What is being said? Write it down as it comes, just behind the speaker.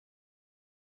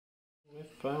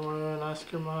If I were an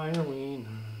Oscar Mayer wiener.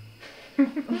 I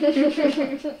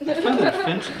find that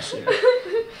offensive here.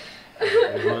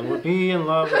 Everyone would be in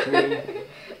love with me.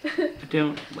 I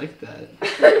don't like that.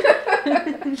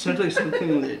 It sounds like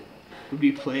something that would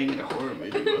be playing in a horror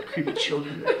movie about creepy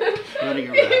children running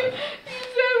around. You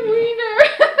said wiener.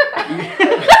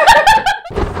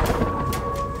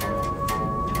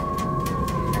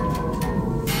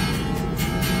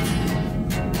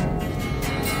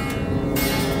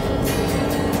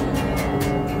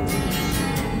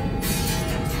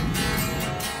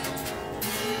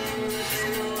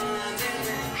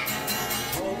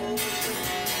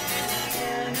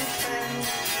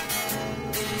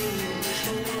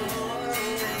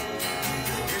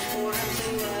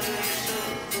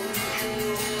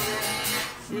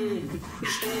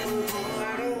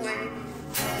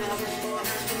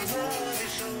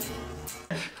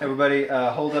 Everybody,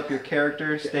 hold up your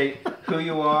character, state who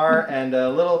you are, and a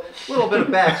little bit of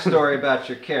backstory about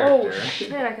your character. Oh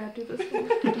shit! I gotta do this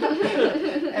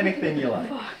one. Anything you like.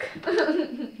 Fuck.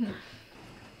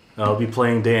 I'll be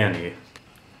playing Danny.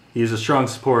 He's a strong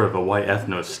supporter of a white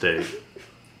ethno state.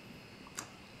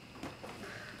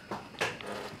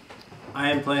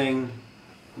 I am playing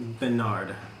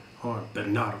Bernard, or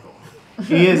Bernardo.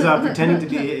 He is pretending to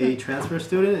be a transfer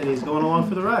student, and he's going along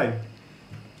for the ride.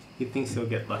 He thinks he'll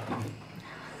get lucky.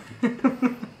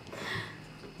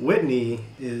 Whitney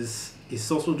is a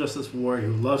social justice warrior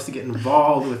who loves to get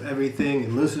involved with everything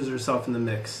and loses herself in the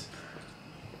mix.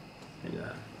 And,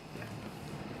 yeah.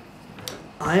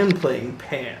 I am playing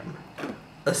Pam,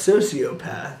 a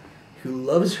sociopath who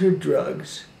loves her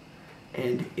drugs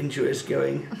and enjoys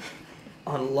going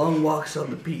on long walks on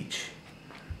the beach,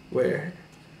 where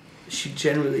she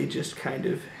generally just kind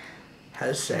of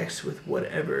has sex with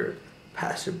whatever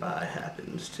passerby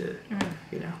happens to,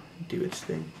 you know, do its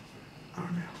thing. I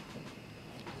don't know.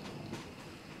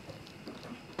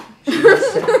 She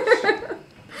has sex.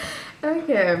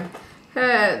 Okay.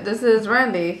 This is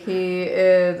Randy. He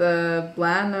is a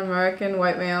blonde American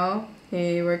white male.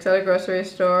 He works at a grocery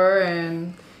store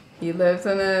and he lives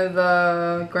in his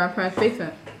grandparents'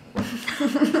 basement.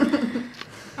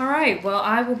 Alright, well,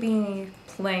 I will be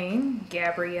playing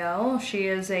Gabrielle. She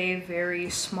is a very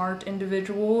smart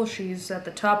individual. She's at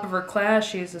the top of her class.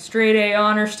 She's a straight A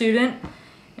honor student.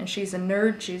 And she's a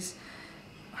nerd.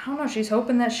 I don't know, she's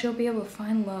hoping that she'll be able to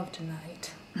find love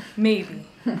tonight. Maybe.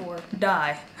 Or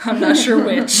die. I'm not sure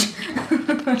which.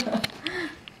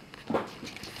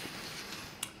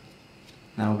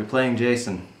 Now we'll be playing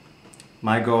Jason.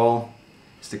 My goal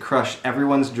is to crush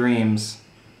everyone's dreams,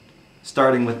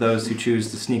 starting with those who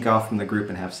choose to sneak off from the group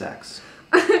and have sex.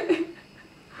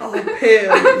 Oh,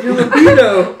 Pam, your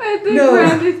libido. I think No.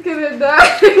 Randy's gonna die.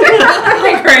 I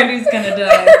think Randy's gonna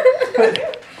die.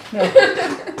 No.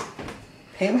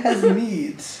 Pam has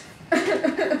needs.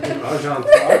 Gabrielle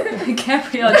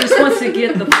just wants to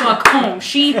get the fuck home.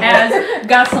 She has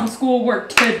got some schoolwork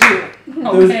to do.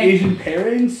 Those Okay? Asian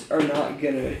parents are not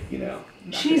gonna, you know,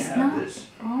 She's gonna have not. this.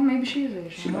 Oh, maybe she is Asian.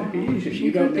 She might be Asian. She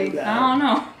You don't could know be. that. I don't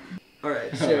know.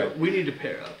 Alright, so we need to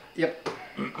pair up. Yep.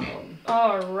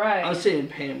 Alright. I was saying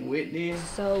Pam Whitney.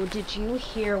 So, did you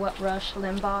hear what Rush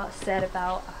Limbaugh said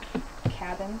about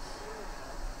cabins?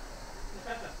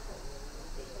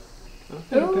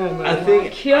 I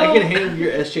think I can handle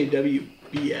your SJW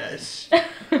BS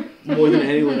more than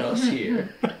anyone else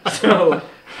here. So,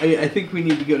 I think we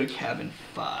need to go to cabin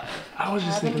 5. I was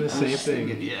just thinking the same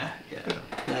thing. Yeah.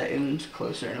 That end's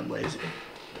closer and I'm lazy.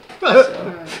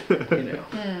 So, you know.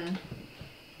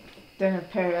 They're gonna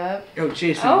pair up. Oh,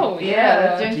 Jason. Oh,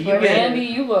 yeah. let's drink Do you for it. get- Randy,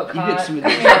 you look You hot. get some of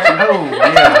this. Oh,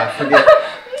 yeah, I forget.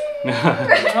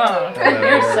 Oh,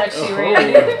 you're sexy, Oh.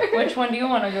 Randy. Which one do you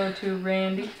want to go to,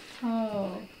 Randy?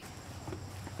 Oh.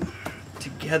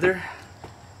 Together?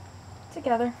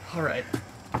 Together. Alright.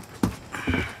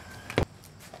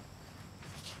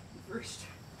 First.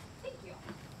 Thank you.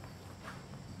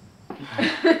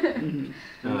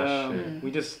 Oh, shit.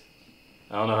 We just...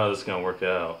 I don't know how this is gonna work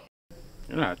out.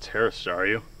 You're not a terrorist, are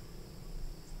you?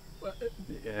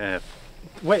 Yeah.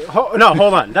 Wait, no,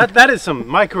 hold on. That is some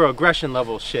microaggression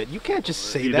level shit. You can't just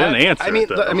say You that. didn't answer I mean, it,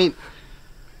 though.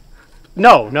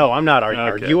 no, I'm not. Are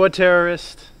Okay. you a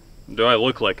terrorist? Do I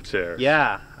look like a terrorist?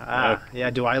 Yeah. Yeah.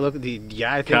 Do I look?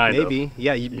 Yeah, I think Kind of. maybe.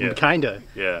 Yeah, Yeah. kinda.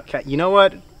 Yeah. You know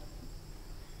what?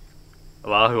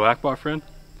 Allahu Akbar, friend?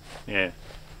 Yeah.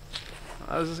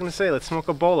 I was just gonna say, let's smoke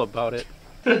a bowl about it.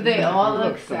 But they all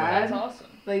look sad. That's awesome.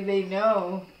 Like they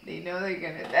know they're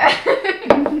gonna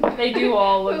die. They do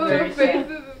all look Their very sad.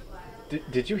 faces.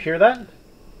 Did you hear that?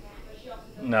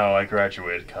 No, I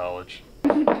graduated college.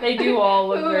 They do all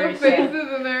look very Little faces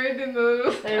sad. and everything.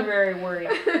 Little. They're very worried.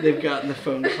 They've gotten the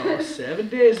phone call 7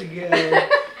 days ago.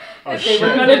 Oh, They were shit.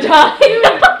 gonna die.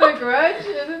 The grudge?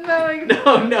 Isn't that like...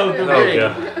 No, the Oh, ring.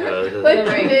 God. Like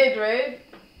 3 days, right?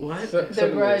 What? The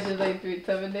grudge is like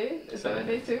 7 days? 7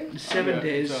 days too? 7 Yeah,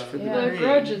 days so- for the Yeah. The ring.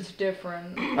 grudge is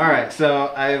different. Alright,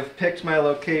 so I've picked my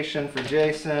location for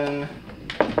Jason.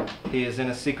 He is in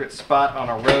a secret spot on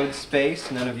a road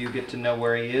space. None of you get to know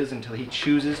where he is until he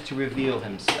chooses to reveal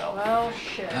himself. Well,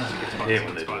 shit. I hate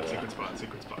when they do that.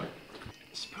 Secret spot.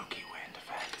 Spooky wind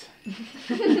effect.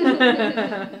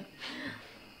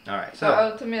 Alright, So so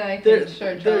ultimately, I There, think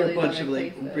sure there are a Charlie's bunch of gonna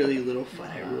like place it. really little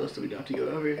finite rules that we don't have to go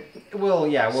over.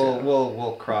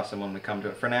 we'll cross them when we come to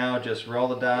it. For now, just roll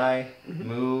the die,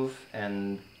 move,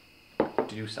 and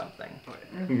do something.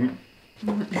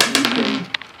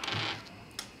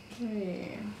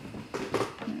 Three.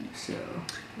 So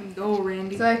Go,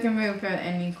 Randy. So I can move in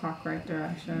any clockwise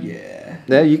direction. yeah,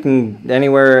 Yeah, you can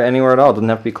anywhere at all. Doesn't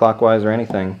have to be clockwise or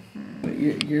anything. but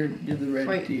you're the red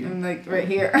Wait, dude. I'm like right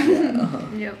here.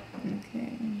 Yep.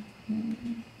 Okay.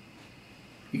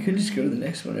 You could just go to the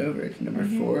next one over to number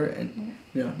 4 and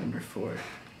no number 4.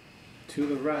 To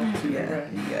the right, to the Yeah, right.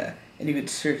 yeah, and you could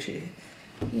search it.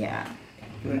 Yeah.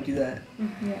 You want to do that?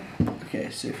 Yeah. Okay,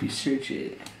 so if you search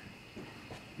it,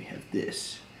 we have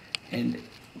this, and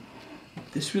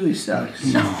this really sucks.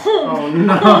 Oh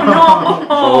no!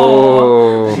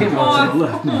 Oh! Come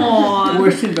on.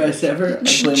 Worst advice ever.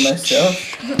 I blame myself.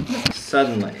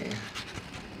 Suddenly,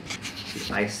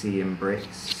 the icy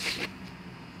embrace.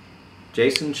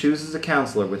 Jason chooses a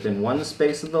counselor within one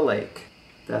space of the lake.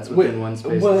 That's within one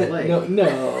space of the lake. No, no,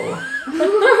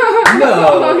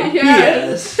 no.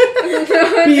 yes.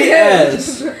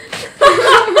 BS.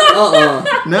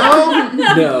 No?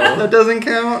 No. That doesn't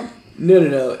count?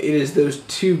 No. It is those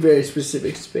 2 very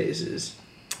specific spaces.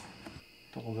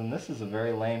 Well, then this is a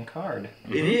very lame card.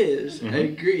 It is. I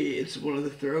agree. It's one of the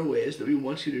throwaways that we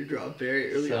want you to draw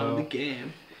very early on in the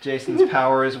game. Jason's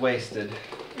power is wasted.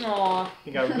 Aw.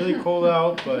 It got really cold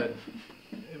out, but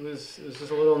it was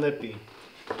just a little nippy.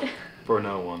 For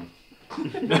no one.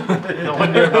 No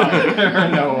one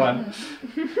nearby. No one.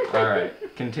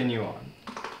 Alright, continue on.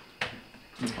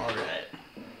 Alright.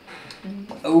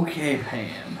 Okay,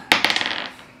 Pam.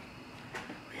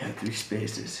 We have 3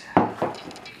 spaces.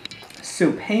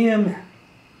 So Pam,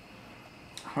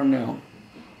 I don't know.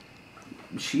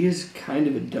 She is kind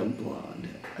of a dumb blonde.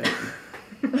 Right?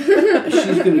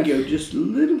 She's gonna go just a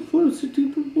little closer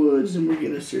to the woods and we're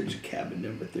gonna search cabin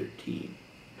number 13.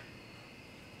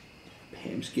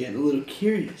 Pam's getting a little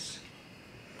curious.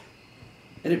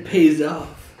 And it pays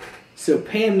off. So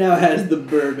Pam now has the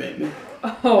bourbon.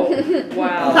 Oh,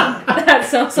 wow. That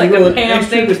sounds like You roll a an Pam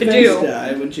extra thing to defense do.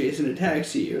 die when Jason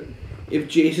attacks you. If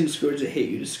Jason scores a hit,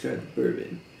 you discard the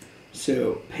bourbon.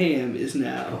 So Pam is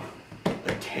now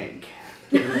a tank.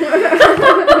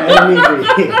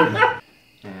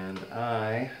 And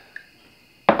I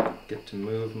get to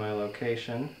move my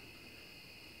location.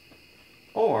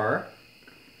 Or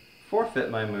forfeit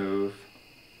my move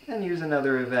and use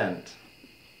another event.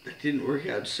 That didn't work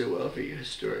out so well for you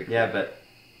historically. Yeah, but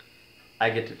I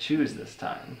get to choose this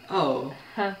time. Oh.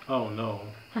 Oh no!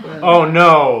 Well, Oh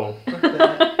no! fuck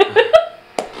that.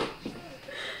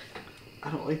 I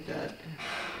don't like that.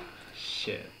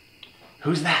 Shit!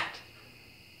 Who's that?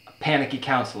 A panicky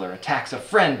counselor attacks a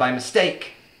friend by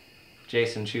mistake.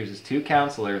 Jason chooses 2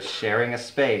 counselors sharing a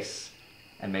space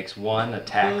and makes one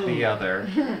attack the other.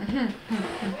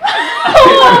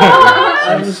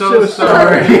 I'm so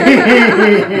sorry.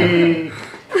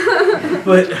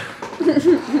 But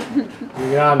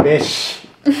You're on, bitch.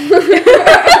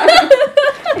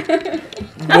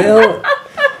 well,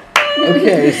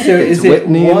 okay. So is it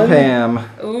Whitney one? and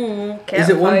Pam. Ooh, Is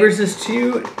it 1 catfight. versus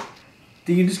 2?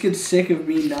 Do you just get sick of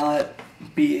me not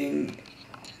being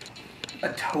a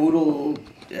total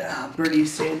Bernie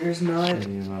Sanders nut?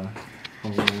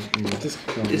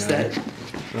 Is that?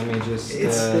 Let me just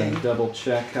It's thing. double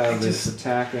check how this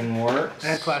attacking works. I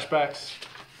had flashbacks.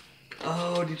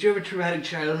 Oh, did you have a traumatic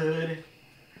childhood?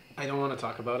 I don't want to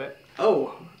talk about it.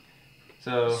 Oh,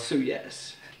 So so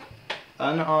yes.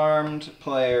 unarmed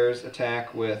players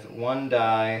attack with 1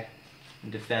 die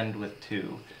and defend with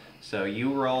 2. So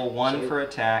you roll 1 So- for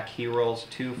attack, he rolls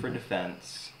 2 for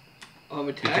defense. I'm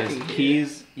Because attacking here.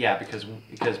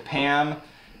 because Pam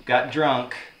got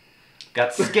drunk,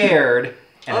 got scared,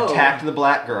 and Oh. attacked the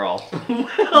black girl.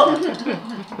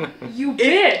 You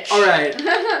bitch!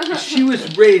 Alright, she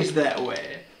was raised that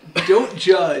way. Don't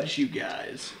judge, you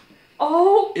guys.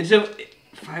 Oh, It's a.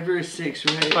 5 or a 6,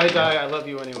 right? If I die, I love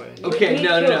you anyway. Okay, We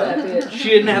no. killed that bitch. She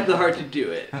didn't have the heart to do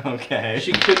it. Okay.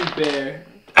 She couldn't bear.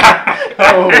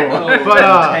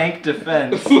 But tank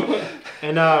defense.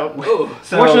 and Whoa.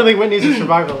 fortunately, Whitney's a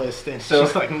survivalist, and So-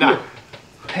 she's like, nah.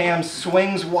 Pam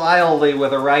swings wildly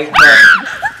with a right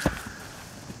hook,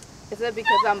 Is that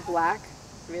because I'm black?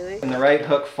 Really? and the right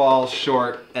hook falls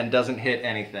short and doesn't hit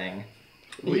anything.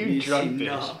 You drunk bitch.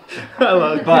 No. I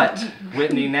love it. But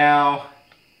Whitney now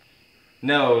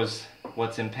knows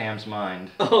what's in Pam's mind.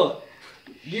 Oh,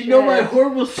 you know my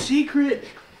horrible secret?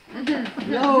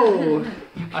 No.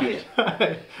 You can't.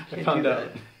 I found do out.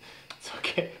 It's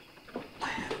okay.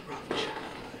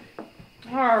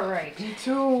 Alright.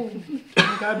 So,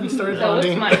 oh God, we started So what's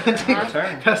bonding. my turn?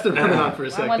 Turn. Pass the burn on for a I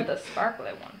second. want the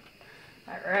sparkly one.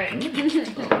 Alright.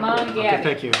 Come on, Okay, Gabby.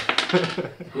 thank you.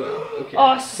 Well, okay.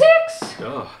 Oh, 6!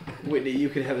 Oh, Whitney, you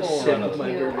can have a Hold sip on. of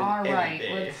my bourbon. Alright, any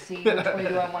day. let's see. Which way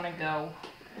do I want to go?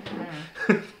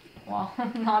 Well,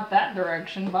 not that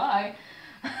direction. Bye.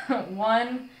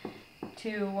 1,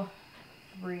 2,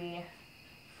 3,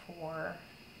 4,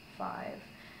 5,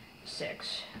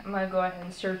 6. I'm going to go ahead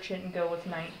and search it and go with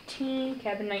 19.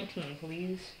 Cabin 19,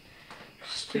 please. Please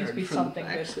Start be from something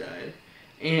the good. backside.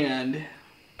 And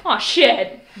Oh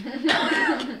shit!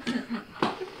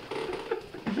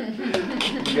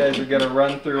 You guys are gonna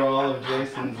run through all of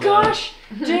Jason's. Gosh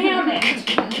damn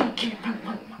it!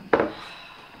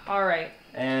 Alright.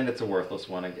 And it's a worthless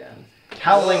one again.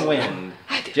 Howling wind.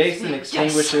 Jason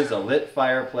extinguishes a lit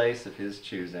fireplace of his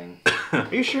choosing. Are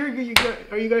you sure?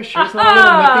 Are you guys sure it's not a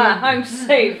little nippy? I'm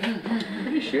safe. are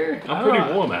you sure? I'm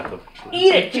pretty warm at them.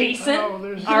 Eat it, Jason! Oh,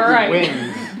 there's All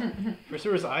winds. First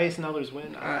there was ice, now there's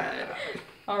wind. Alright.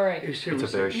 Alright. You're sure It's a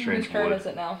very Whose strange turn wood. is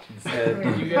it now?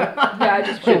 you got Yeah, I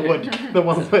just The checked. wood. The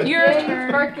one wood. Your turn.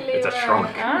 Sparkly It's a one.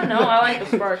 trunk. I don't know, I like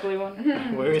the sparkly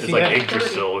one. Where is It's he like at?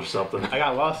 Yggdrasil or something. I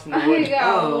got lost in the I wood.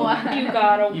 got Oh. one. You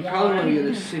got a You probably want to get a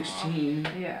one. 16.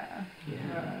 Yeah.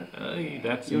 Hey,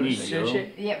 that's You want me, to search yo.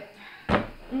 it? Yep.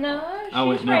 No, she's Oh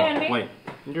wait, no, Randy. wait.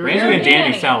 You're Randy Randy. and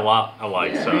Danny sound a lot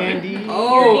alike. Yeah. Sorry. Randy.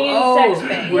 Oh, You're sex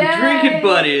bang. we're Yay. drinking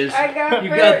buddies. I got You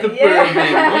got the yeah.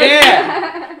 bourbon.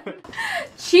 Yeah.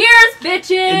 Cheers,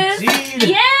 bitches! Indeed.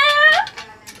 Yeah!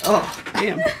 Oh,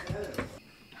 damn.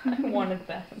 I wanted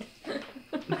that.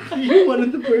 You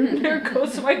wanted the bourbon. There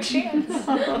goes my chance.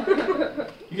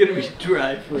 You're gonna be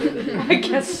dry for I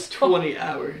guess so. 20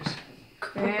 hours.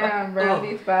 Damn,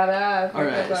 Brandy's badass. All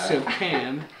Look at right, that. so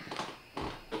Pam,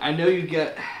 I know you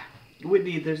got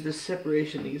Whitney. There's this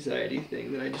separation anxiety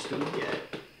thing that I just don't get,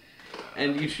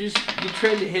 and you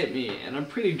tried to hit me, and I'm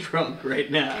pretty drunk right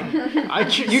now.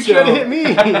 You So- tried to hit me.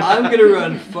 I'm gonna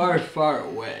run far, far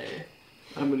away.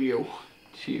 I'm gonna go 1,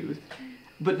 2,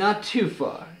 but not too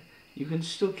far. You can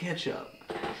still catch up.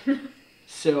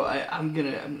 So I'm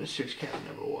gonna search cabin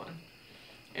number 1,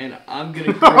 and I'm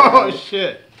gonna Oh grab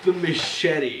shit. the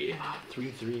machete.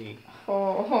 3-3.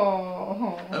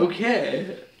 Oh.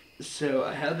 Okay, so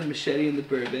I have the machete and the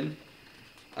bourbon.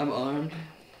 I'm armed.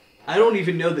 I don't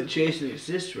even know that Jason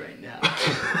exists right now.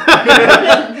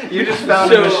 You just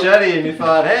found So- a machete and you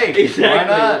thought, hey, Exactly. why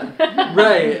not?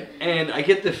 Right, and I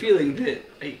get the feeling that,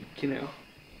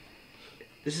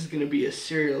 this is gonna be a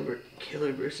serial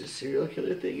killer versus serial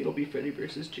killer thing. It'll be Freddy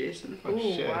versus Jason. Oh, Ooh,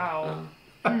 shit. wow.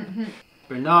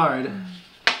 Bernard.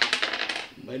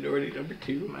 Minority number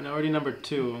 2. Minority number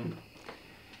 2.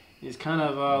 He's kind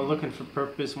of looking for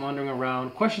purpose, wandering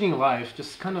around, questioning life,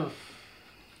 just kind of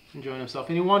enjoying himself.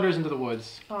 And he wanders into the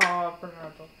woods. Oh,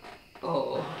 Bernardo.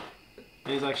 Oh.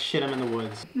 And he's like, shit, I'm in the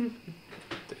woods.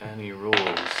 Danny rolls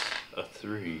a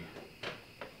 3.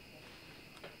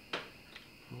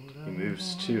 He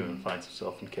moves 2 and finds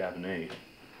himself in cabin 8.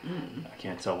 I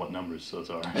can't tell what numbers those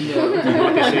are. I know. You know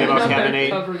what they say about cabin 8?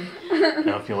 Covered. I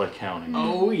don't feel like counting.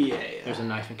 Oh yeah. There's a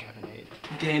knife in cabin 8.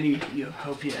 Danny, you have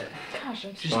hope yet. Gosh,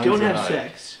 I'm Just Finds don't a have knife.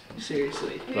 sex.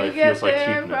 Seriously. But it You get feels like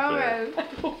there, keeping it there.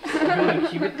 promise. You want to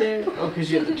keep it there? Oh,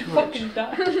 because you have the torch. fucking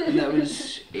die. And that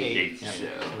was 8. Eight. Yeah, So,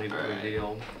 leave it alright.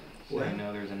 revealed. So What? you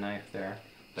know there's a knife there.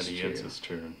 Then he It's ends true. his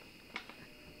turn.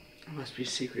 I must be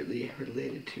secretly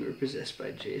related to or possessed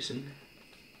by Jason.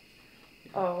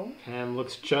 Oh. Pam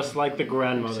looks just like the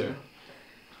grandmother. So,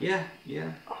 yeah.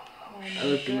 Oh I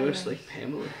look the most like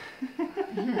Pamela.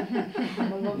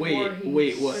 Pamela Wait,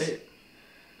 Voorhees. what?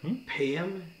 Hmm?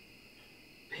 Pam?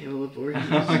 Pamela Voorhees?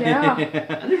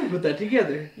 Yeah. I never put that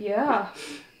together. Yeah.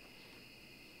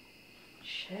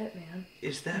 Shit, man.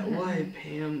 Is that why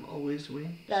Pam always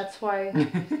wins? That's why.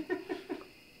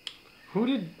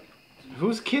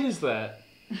 Whose kid is that?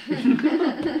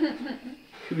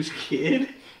 Whose kid?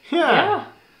 Yeah.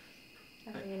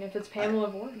 Yeah. I mean, if it's Pamela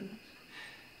Voorhees.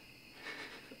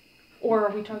 Or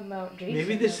are we talking about Jason?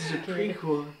 Maybe this as is a kid?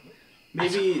 prequel.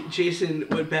 Maybe Jason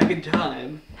went back in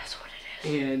time That's what it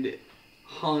is. and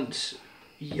haunts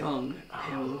young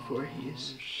Pamela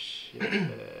Voorhees.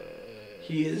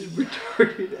 He is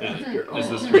retarded after all. Is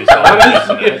this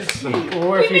resolved?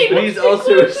 Or if He's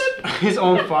also his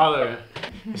own father.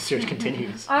 The search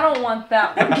continues. I don't want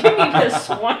that one. Give me this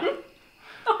one.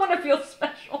 I want to feel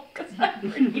special because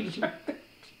I'm pretty sure.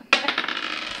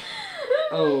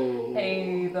 oh.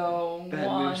 Hey, though. Bad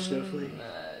one. move, Snowflake.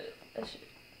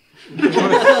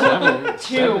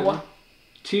 Two.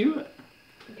 Two?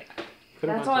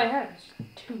 That's all I had.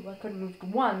 Was 2. I could have moved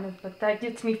 1, but that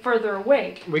gets me further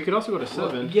away. We could also go to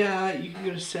 7. Well, yeah, you can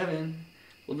go to 7.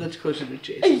 Well, that's closer to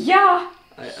Jason. Yeah.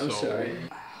 I'm sorry.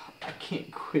 I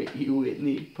can't quit you,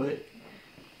 Whitney, but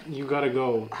You gotta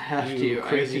go. I have You to.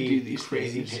 Crazy, I have to do these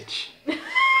crazy things.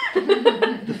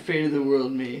 bitch. The fate of the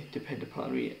world may depend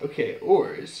upon me. Okay,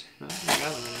 oars.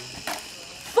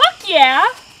 Fuck yeah.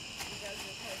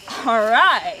 All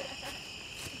right.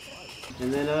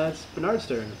 And then it's Bernard's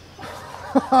turn.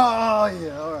 Oh,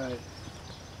 yeah, alright.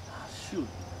 Shoot.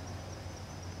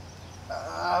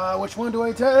 Which one do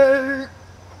I take?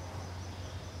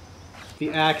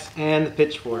 The axe and the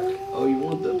pitchfork. Oh, you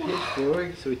want the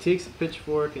pitchfork? So he takes the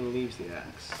pitchfork and leaves the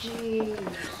axe. Jeez.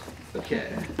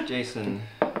 Okay. Jason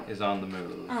is on the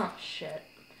move. Oh, shit.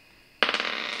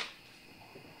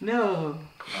 No.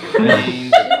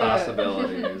 Range of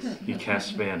possibilities. He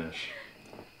casts Vanish.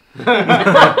 Did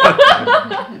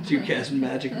you cast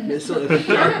magic missile in the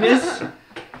darkness?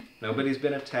 Nobody's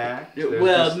been attacked. There's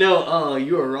Well, just- no,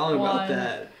 you are wrong about One.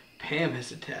 that. Pam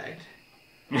has attacked.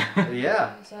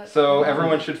 Yeah. Is that- So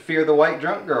everyone should fear the white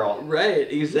drunk girl. Right,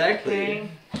 exactly. Okay.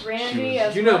 Randy,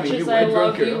 as You know much me, as you I white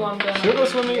love drunk you, girl. I'm gonna. She'll go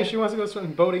swimming if she wants to go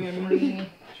swimming, boating. I mean,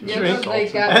 Yeah, Drink. they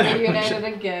got reunited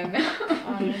again.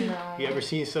 I know. you ever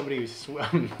seen somebody who fish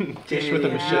Danny, with a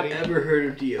have machete? you ever heard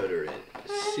of deodorant?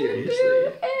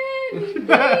 Seriously.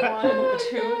 1,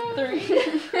 2,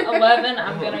 3, 11.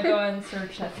 I'm gonna go and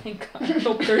search. I think. I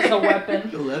hope there's a weapon.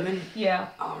 11? Yeah.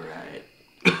 Alright.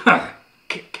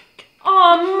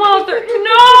 Oh, mother!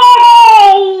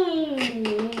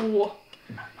 No!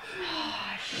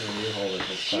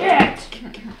 Shit!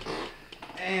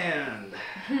 And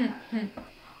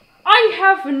I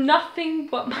have nothing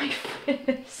but my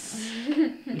fists.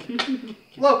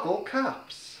 local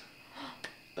cops.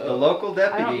 The local I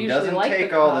don't deputy usually doesn't like take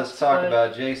the all cops, this talk but-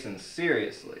 about Jason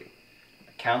seriously.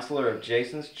 A counselor of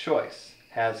Jason's choice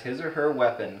has his or her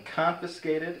weapon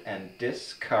confiscated and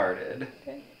discarded.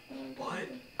 What?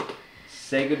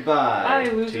 Say goodbye Bye,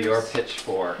 to losers. your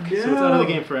pitchfork. So it's out of the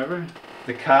game forever?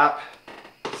 The cop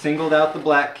singled out the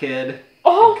black kid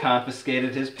Oh, and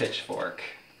confiscated his pitchfork.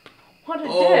 what a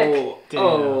dick. Oh, Damn.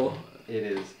 oh. It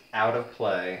is out of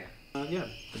play. Yeah,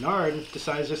 Bernard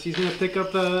decides just he's gonna pick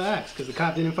up the axe because the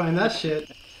cop didn't find that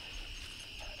shit.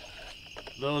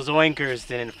 Those oinkers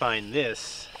didn't find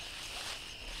this.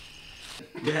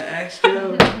 The axe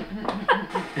Joe?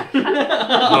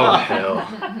 Oh, hell.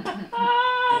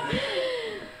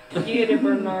 Get it,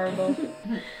 Bernardo.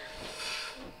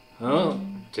 Well,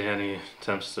 Danny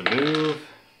attempts to move.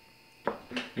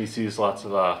 He sees lots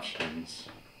of options.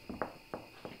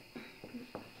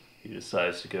 He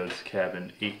decides to go to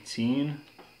cabin 18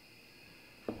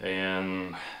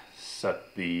 and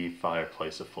set the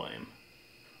fireplace aflame.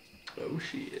 Oh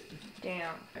shit.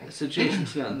 Damn. So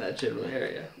Jason's not in that general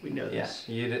area. We know Yes. this.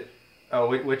 You did. Oh,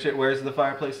 where's the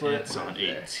fireplace lit? It's on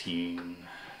 18.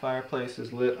 Fireplace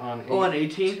is lit on 18. Oh, on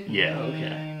 18? Yeah,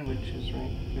 okay. Which is right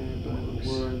here by the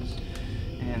woods.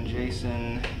 And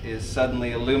Jason is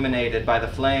suddenly illuminated by the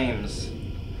flames.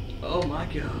 Oh my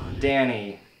god.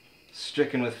 Danny,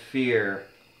 stricken with fear,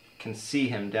 can see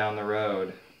him down the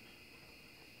road.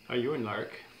 Oh, you were narc.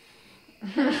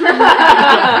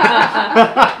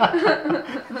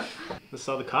 That's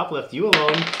how the cop left you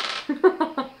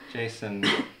alone. Jason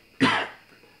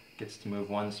gets to move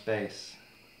one space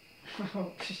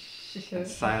Oh, and shit.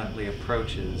 silently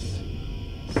approaches,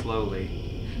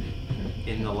 slowly,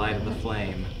 in the light of the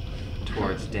flame,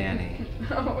 towards Danny.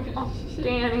 Oh,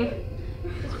 Danny,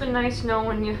 it's been nice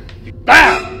knowing you.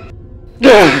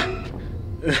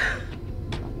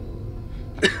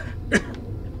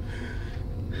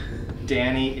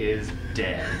 Danny is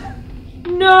dead.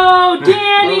 No, Oh,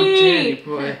 Danny Danny!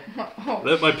 boy.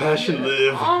 Let my passion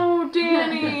live. Oh,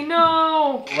 Danny,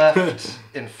 no! Left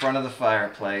in front of the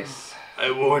fireplace.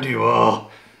 I warned you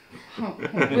all.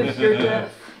 With your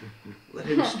death. Let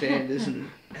him stand as an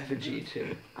effigy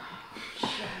to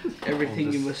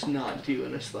everything you must not do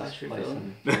in a slasher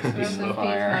film. Rest in peace, my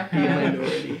Fire. Be a friend.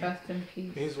 minority. Rest in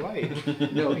peace. He's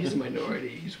white. No, he's a minority.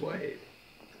 He's white.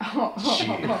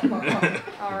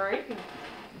 Alright.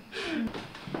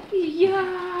 Yeah,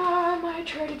 I might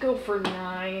try to go for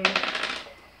 9.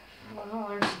 Well,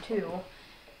 there's 2.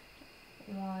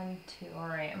 1, 2.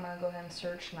 Alright, I'm gonna go ahead and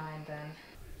search 9 then.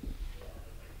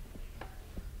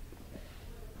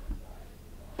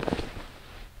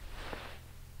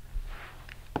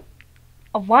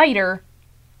 A lighter?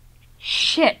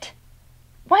 Shit.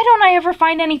 Why don't I ever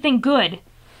find anything good?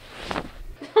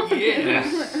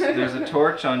 There's a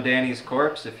torch on Danny's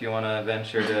corpse if you want to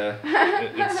venture to.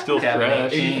 It's still Cabinet.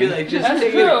 fresh. If you feel like just That's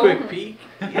taking a true. quick peek,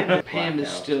 yeah, Pam is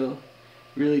Blackout. still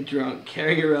really drunk,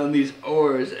 carrying around these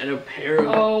oars and a pair of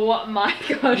Oh my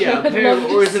gosh, yeah, I a would pair of love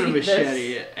to oars and a see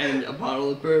machete this. and a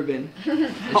bottle of bourbon.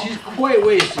 And she's quite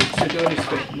wasted, so don't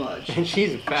expect much. And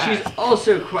she's fast. She's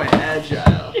also quite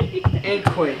agile and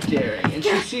quite daring, and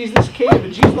she sees this cave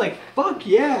and she's like, "Fuck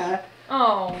yeah!"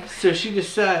 Oh. So she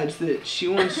decides that she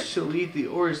wants to leave the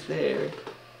oars there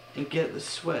and get the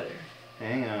sweater.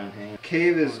 Hang on.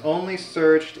 Cave is only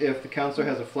searched if the counselor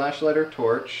has a flashlight or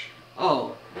torch.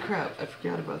 Oh crap! I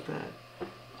forgot about that.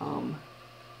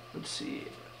 Let's see.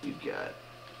 We've got.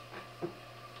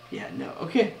 Yeah, no.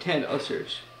 Okay, 10. I'll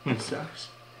search. That sucks.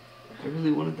 I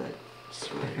really wanted that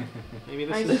sweater. Maybe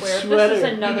this I is. swear, sweater. this is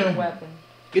another weapon.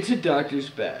 It's a doctor's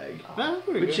bag, Ah,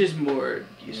 very which good. is more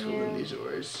useful than Yeah. these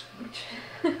oars.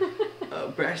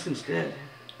 Braxton's dead.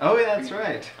 Oh, yeah, that's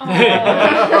right. Oh, The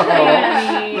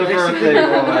Danny. birthday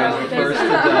boy is the first to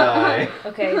die.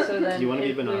 Okay, so then. Do you want to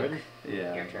be it- Bernard?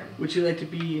 Yeah. Your turn. Would you like to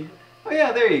be? Oh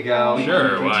yeah, there you go.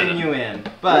 Sure, why Continue in.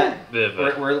 But Bit of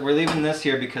a- we're leaving this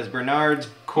here because Bernard's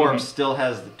corpse still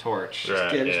has the torch.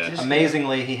 Right, Dead, yeah. just-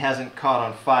 Amazingly, he hasn't caught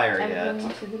on fire yet.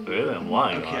 Really, I'm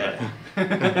lying Okay. on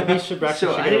it. Maybe Braxton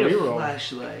So should I get a need a reroll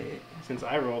flashlight. since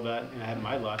I rolled that and I had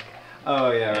my luck.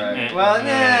 Oh yeah, right. Eh, Well, eh, no.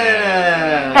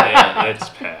 Yeah, it's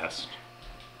passed.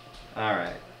 All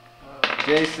right.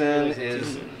 Jason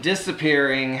is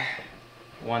disappearing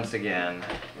once again,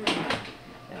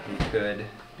 and he could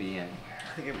be anywhere.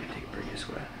 I think I'm gonna take a pretty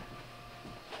sweat.